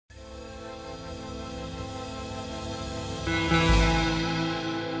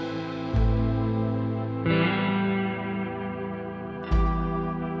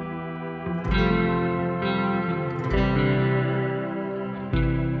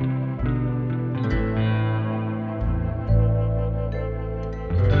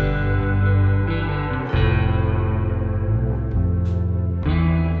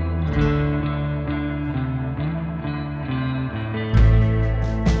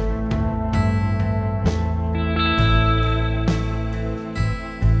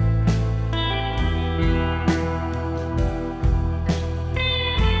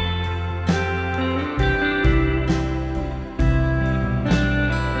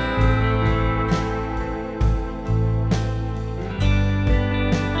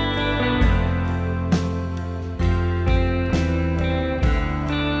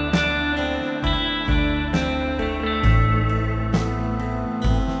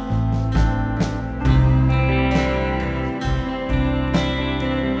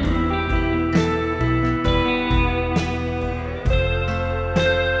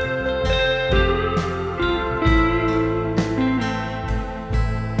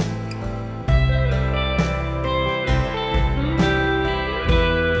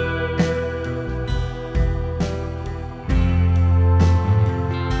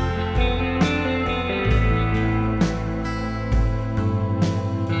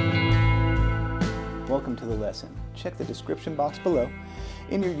Welcome to the lesson. Check the description box below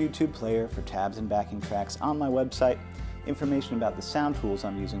in your YouTube player for tabs and backing tracks on my website, information about the sound tools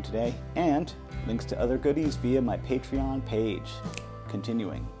I'm using today, and links to other goodies via my Patreon page.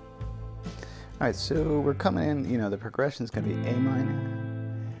 Continuing. Alright, so we're coming in, you know, the progression is going to be A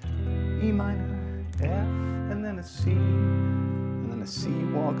minor, E minor, F, and then a C, and then a C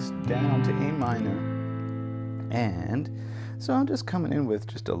walks down to A minor. And so I'm just coming in with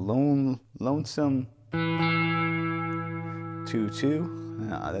just a lonesome 2-2.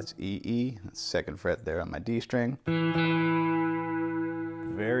 That's E, that's 2nd fret there on my D string.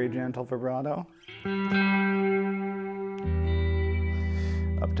 Very gentle vibrato.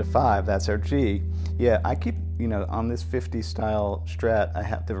 Up to 5, that's our G. Yeah, I keep, you know, on this 50 style Strat, I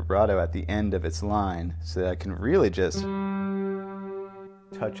have the vibrato at the end of its line so that I can really just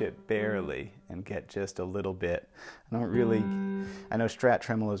touch it barely and get just a little bit. I know Strat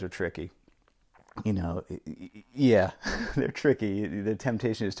tremolos are tricky. You know, yeah, they're tricky. The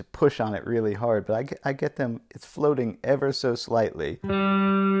temptation is to push on it really hard, but I get them, it's floating ever so slightly.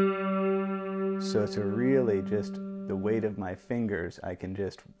 So to really just the weight of my fingers, I can do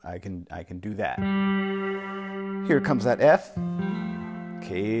that. Here comes that F,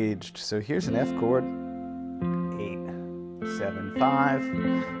 caged. So here's an F chord, 8, 7, 5.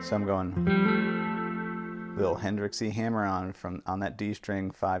 So I'm going little Hendrixy hammer on that D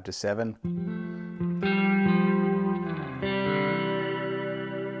string, 5 to 7.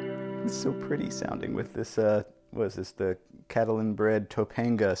 It's so pretty sounding with this, what is this, the Catalan bred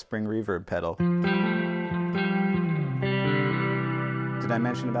Topanga spring reverb pedal. Did I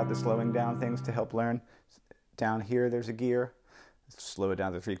mention about the slowing down things to help learn? Down here there's a gear, slow it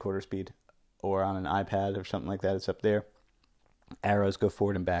down to 3/4 speed, or on an iPad or something like that, it's up there. Arrows go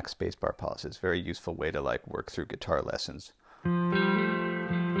forward and back, spacebar pauses. Very useful way to like work through guitar lessons.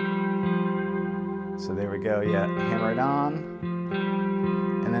 So there we go, yeah, hammer it on.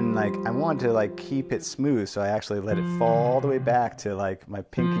 And then like, I wanted to like keep it smooth, so I actually let it fall all the way back to like my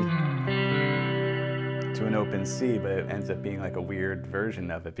pinky to an open C, but it ends up being like a weird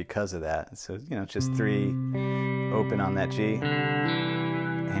version of it because of that. So, you know, it's just 3, open on that G,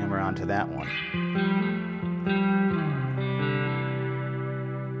 hammer onto that one.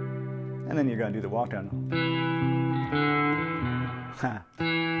 And then you're going to do the walk down.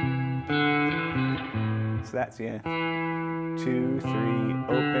 So that's, yeah, 2, 3,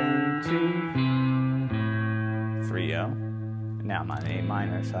 open, 2, 3, oh. And now I'm on A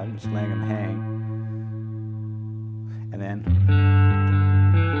minor, so I'm just letting them hang. And then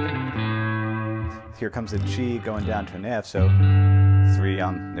here comes the G going down to an F, so 3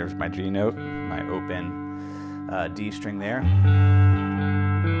 on, there's my G note, my open D string there.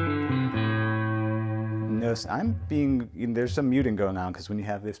 Notice there's some muting going on because when you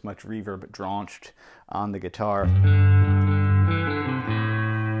have this much reverb drenched on the guitar.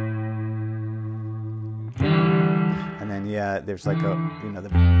 And then yeah, there's like a, you know,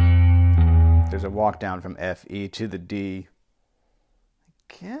 there's a walk down from F, E to the D. I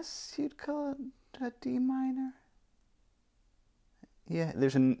guess you'd call it a D minor. Yeah,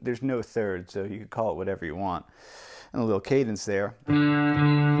 there's no third, so you could call it whatever you want. And a little cadence there.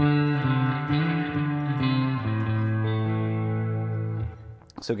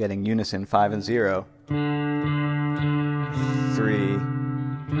 So getting unison 5 and 0. 3,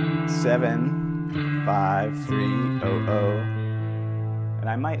 7, 5, 3, 0, 0. And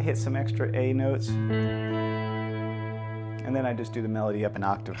I might hit some extra A notes. And then I just do the melody up an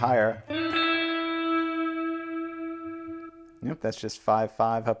octave higher. Yep, that's just 5,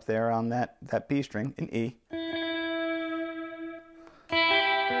 5 up there on that B string in E.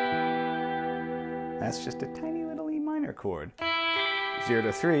 That's just a tiny little E minor chord. 0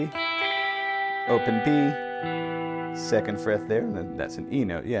 to 3, open B, 2nd fret there, and then that's an E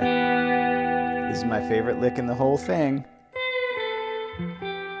note, yeah. This is my favorite lick in the whole thing.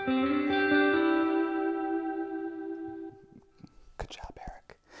 Good job,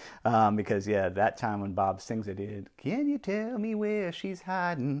 Eric. Because, yeah, that time when Bob sings it, can you tell me where she's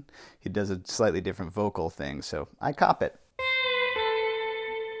hiding? He does a slightly different vocal thing, so I cop it.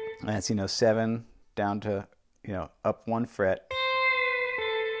 That's, 7 down to, up 1 fret,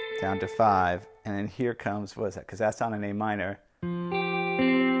 down to 5, and then here comes, what is that? Because that's on an A minor.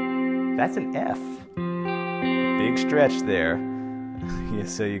 That's an F. Big stretch there. Yeah,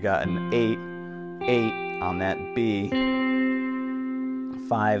 so you got an 8, 8 on that B,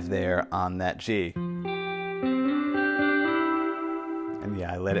 5 there on that G. And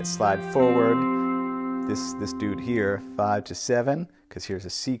yeah, I let it slide forward. This dude here, 5 to 7, because here's a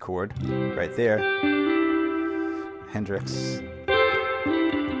C chord right there. Hendrix.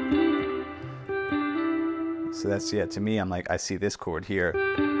 So that's, yeah, to me, I'm like, I see this chord here,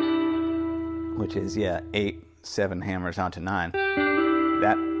 which is, yeah, 8, 7 hammers onto 9.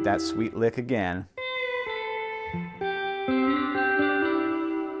 That sweet lick again.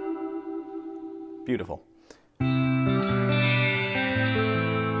 Beautiful.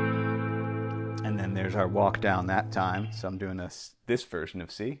 And then there's our walk down that time. So I'm doing this version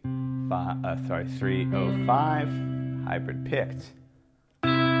of C. 305, hybrid picked.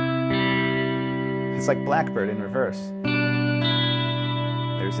 It's like Blackbird in reverse.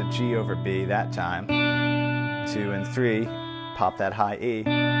 There's a G over B that time. 2 and 3, pop that high E.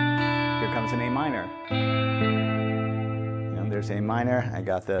 Here comes an A minor. There's A minor. I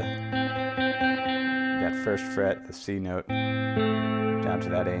got that 1st fret, the C note, down to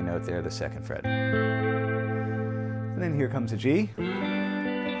that A note there, the 2nd fret. And then here comes a G.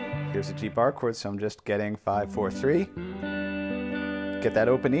 Here's a G bar chord, so I'm just getting 5, 4, 3. Get that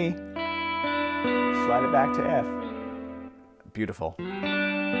open E. Slide it back to F. Beautiful.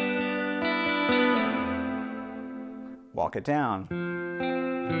 Walk it down.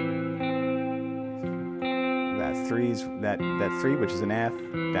 That 3, which is an F,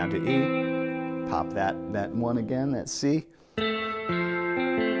 down to E. Pop that 1 again, that C.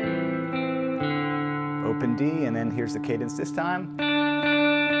 Open D, and then here's the cadence this time.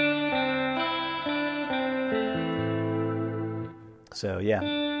 So yeah,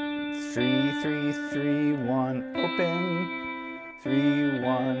 3, 3, 3, 1, open. 3,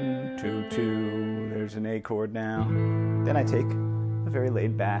 1, 2, 2. There's an A chord now. Then I take a very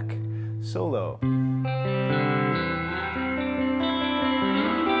laid back solo.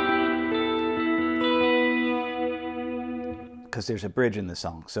 Because there's a bridge in the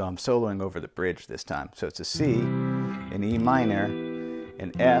song, so I'm soloing over the bridge this time. So it's a C, an E minor,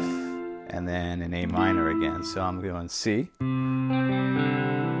 an F, and then an A minor again. So I'm going C.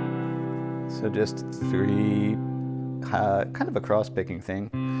 So just 3, kind of a cross-picking thing.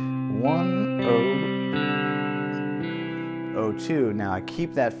 1, 0, 2. Now I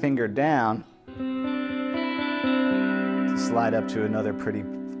keep that finger down to slide up to another pretty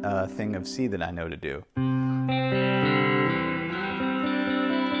thing of C that I know to do.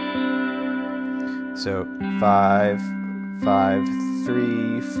 So 5, 5,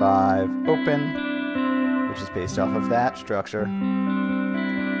 3, 5, open, which is based off of that structure.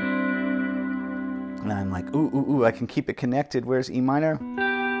 And I'm like, ooh, I can keep it connected. Where's E minor?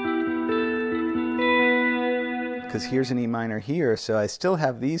 Because here's an E minor here, so I still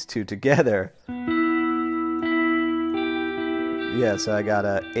have these two together. Yeah, so I got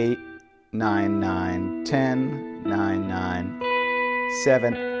a 8, 9, 9, 10, 9, 9,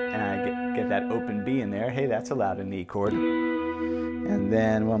 7, and I get that open B in there. Hey, that's allowed an E chord. And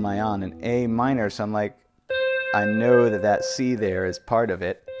then what am I on? An A minor, so I'm like, I know that C there is part of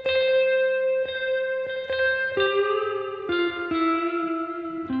it.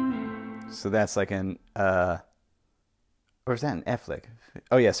 So that's like an, or is that an F lick?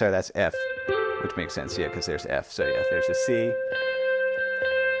 Oh yeah, sorry, that's F, which makes sense, yeah, because there's F. So yeah, there's a C.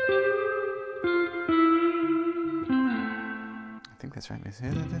 I think that's right.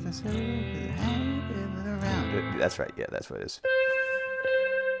 That's right, yeah, that's what it is.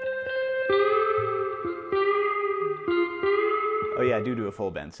 Oh yeah, I do a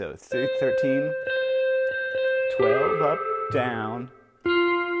full bend. So 13, 12 up, down,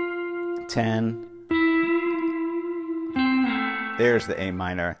 10. There's the A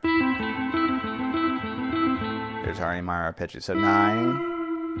minor. There's our A minor arpeggio. So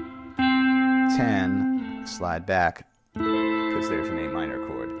 9, 10, slide back, because there's an A minor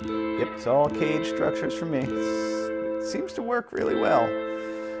chord. Yep, it's all cage structures for me. It seems to work really well.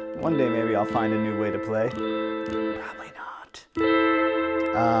 One day maybe I'll find a new way to play. Probably not.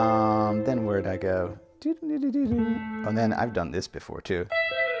 Then where'd I go? Oh, and then I've done this before too.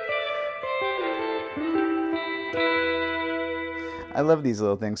 I love these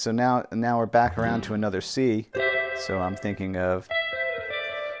little things. So now we're back around to another C. So I'm thinking of,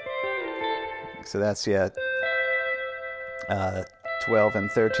 so that's, yeah, 12 and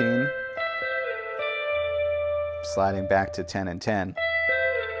 13, sliding back to 10 and 10.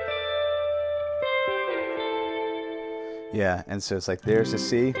 Yeah, and so it's like there's a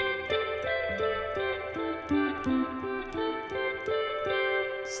C,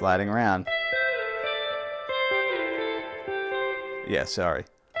 sliding around. Yeah, sorry.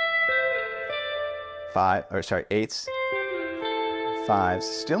 8s, 5s,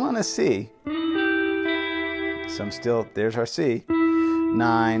 still on a C. So I'm still, there's our C.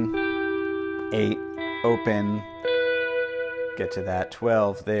 9, 8, open, get to that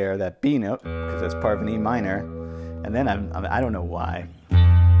 12 there, that B note, because that's part of an E minor. And then I don't know why. Then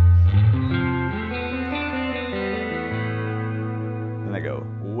I go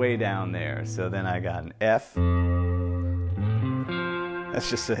way down there. So then I got an F. That's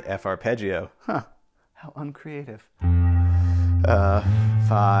just an F arpeggio. Huh. How uncreative.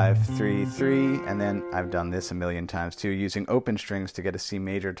 5, 3, 3, and then I've done this a million times too, using open strings to get a C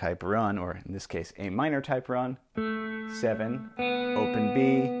major type run, or in this case, A minor type run. 7, open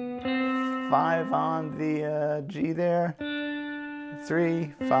B, 5 on the G there,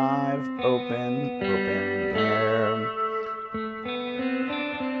 3, 5, open there.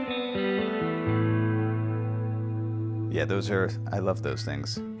 Yeah, I love those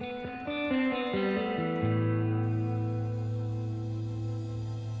things.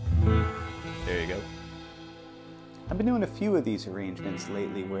 There you go. I've been doing a few of these arrangements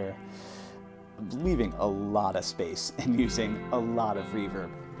lately where I'm leaving a lot of space and using a lot of reverb.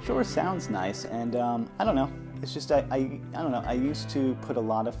 Sure sounds nice, and I don't know. It's just I don't know. I used to put a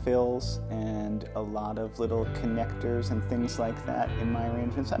lot of fills and a lot of little connectors and things like that in my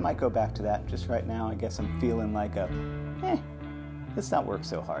arrangements. I might go back to that. Just right now, I guess I'm feeling like let's not work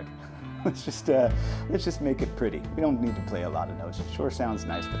so hard. let's just make it pretty. We don't need to play a lot of notes. It sure sounds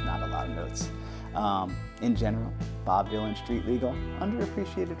nice, but not a lot of notes. In general, Bob Dylan, Street Legal,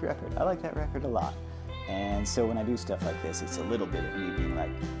 underappreciated record. I like that record a lot. And so when I do stuff like this, it's a little bit of me being like,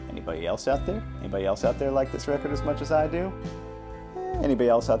 anybody else out there? Anybody else out there like this record as much as I do? Anybody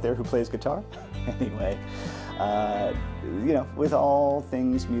else out there who plays guitar? Anyway, with all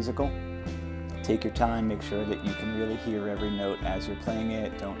things musical, take your time, make sure that you can really hear every note as you're playing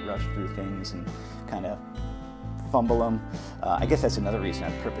it. Don't rush through things and kind of fumble them. I guess that's another reason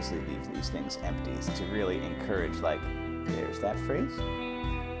I purposely leave these things empty, is to really encourage, like, there's that phrase,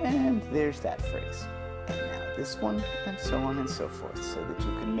 and there's that phrase. And now this one, and so on and so forth, so that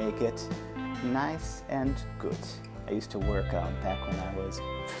you can make it nice and good. I used to work back when I was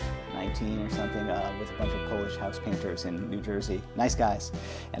 19 or something with a bunch of Polish house painters in New Jersey. Nice guys.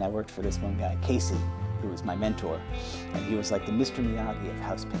 And I worked for this one guy, Casey, who was my mentor. And he was like the Mr. Miyagi of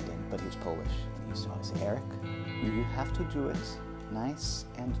house painting, but he was Polish. And he used to always say, Eric, you have to do it nice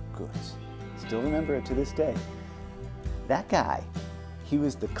and good. Still remember it to this day. That guy, he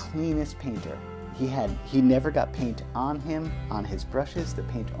was the cleanest painter. He never got paint on him, on his brushes. The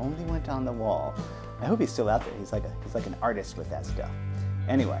paint only went on the wall. I hope he's still out there. He's like an artist with that stuff.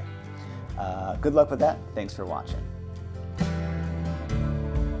 Anyway, good luck with that. Thanks for watching.